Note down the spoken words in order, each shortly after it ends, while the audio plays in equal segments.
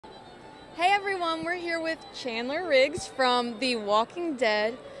Hey everyone, we're here with Chandler Riggs from The Walking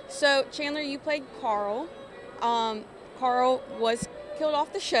Dead. So Chandler, you played Carl. Carl was killed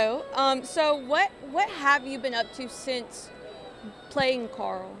off the show. So what have you been up to since playing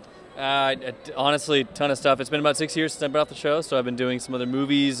Carl? Honestly, ton of stuff. It's been about 6 years since I've been off the show, so I've been doing some other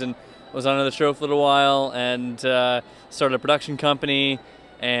movies and was on another show for a little while and started a production company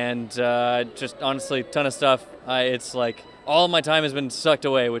and just honestly, ton of stuff. It's like all of my time has been sucked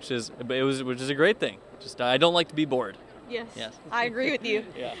away, which is a great thing. Just I don't like to be bored. Yes. I agree with you.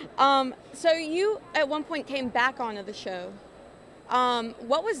 Yeah. So you at one point came back onto the show.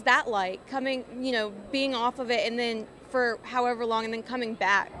 What was that like, being off of it and then for however long and then coming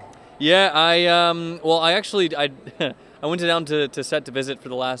back? Yeah, I went down to set to visit for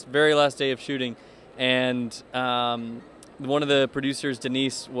the very last day of shooting, and one of the producers,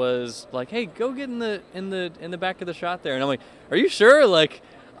 Denise, was like, "Hey, go get in the back of the shot there," and I'm like, "Are you sure? Like,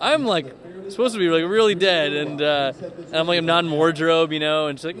 I'm like supposed to be like really dead," and I'm like, "I'm not in wardrobe, you know,"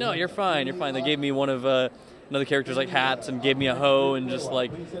 and she's like, "No, you're fine, you're fine." They gave me one of another character's like hats and gave me a hoe and just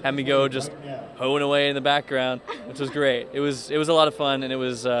like had me go just hoeing away in the background, which was great. It was a lot of fun, and it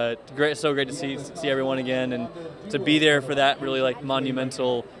was great, so great to see everyone again and to be there for that really like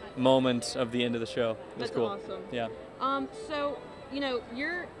monumental moment of the end of the show. It was That's cool. awesome. Yeah. So me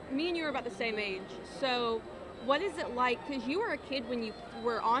and you are about the same age. So what is it like? Because you were a kid when you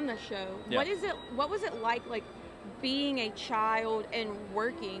were on the show. Yeah. What was it like being a child and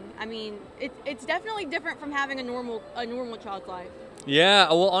working? I mean, it's definitely different from having a normal child's life. Yeah,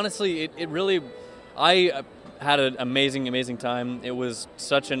 well, honestly, it really, I had an amazing time. It was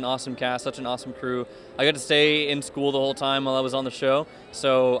such an awesome cast, such an awesome crew. I got to stay in school the whole time while I was on the show,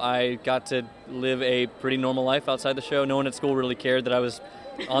 so I got to live a pretty normal life outside the show. No one at school really cared that I was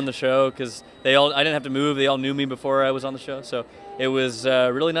on the show because I didn't have to move. They all knew me before I was on the show, so it was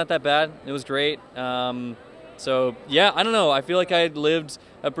really not that bad. It was great. So yeah, I don't know. I feel like I had lived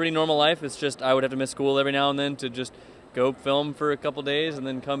a pretty normal life. It's just I would have to miss school every now and then to just go film for a couple days and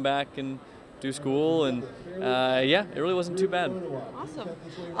then come back and do school. And yeah, it really wasn't too bad. Awesome.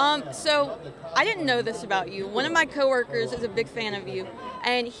 So I didn't know this about you. One of my coworkers is a big fan of you,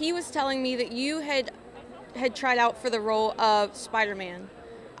 and he was telling me that you had tried out for the role of Spider-Man.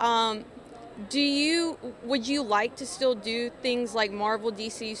 Would you like to still do things like Marvel,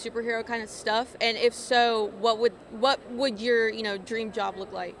 DC, superhero kind of stuff? And if so, what would your dream job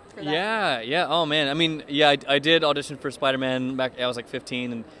look like for that? Yeah. Oh man. I mean, yeah, I did audition for Spider-Man back. I was like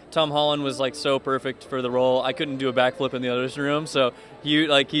 15, and Tom Holland was like so perfect for the role. I couldn't do a backflip in the audition room, so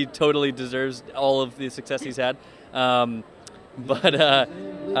he totally deserves all of the success he's had. But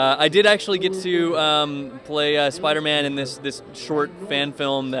I did actually get to play Spider-Man in this short fan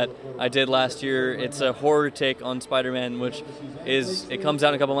film that I did last year. It's a horror take on Spider-Man, which it comes out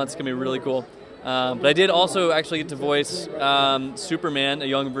in a couple months. It's gonna be really cool. But I did also actually get to voice Superman, a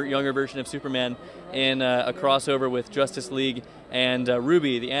younger version of Superman, in a crossover with Justice League and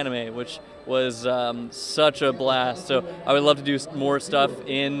Ruby, the anime, which was such a blast. So I would love to do more stuff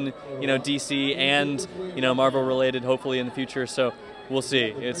in DC and Marvel related, hopefully in the future. So we'll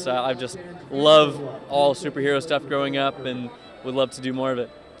see. I've just loved all superhero stuff growing up and would love to do more of it.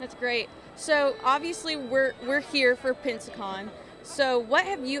 That's great. So obviously we're here for Pensacon. So what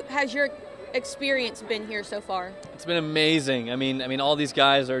has your experience been here so far? It's been amazing. I mean, all these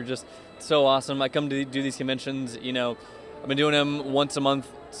guys are just so awesome. I come to do these conventions. I've been doing them once a month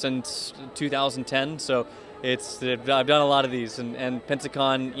since 2010. So I've done a lot of these, and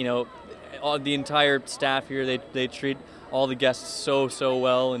Pensacon. The entire staff here, they treat all the guests so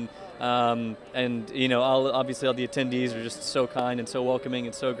well, and obviously all the attendees are just so kind and so welcoming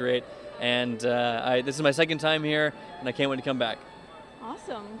and so great. And this is my second time here, and I can't wait to come back.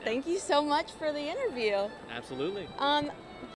 Awesome. Thank you so much for the interview. Absolutely.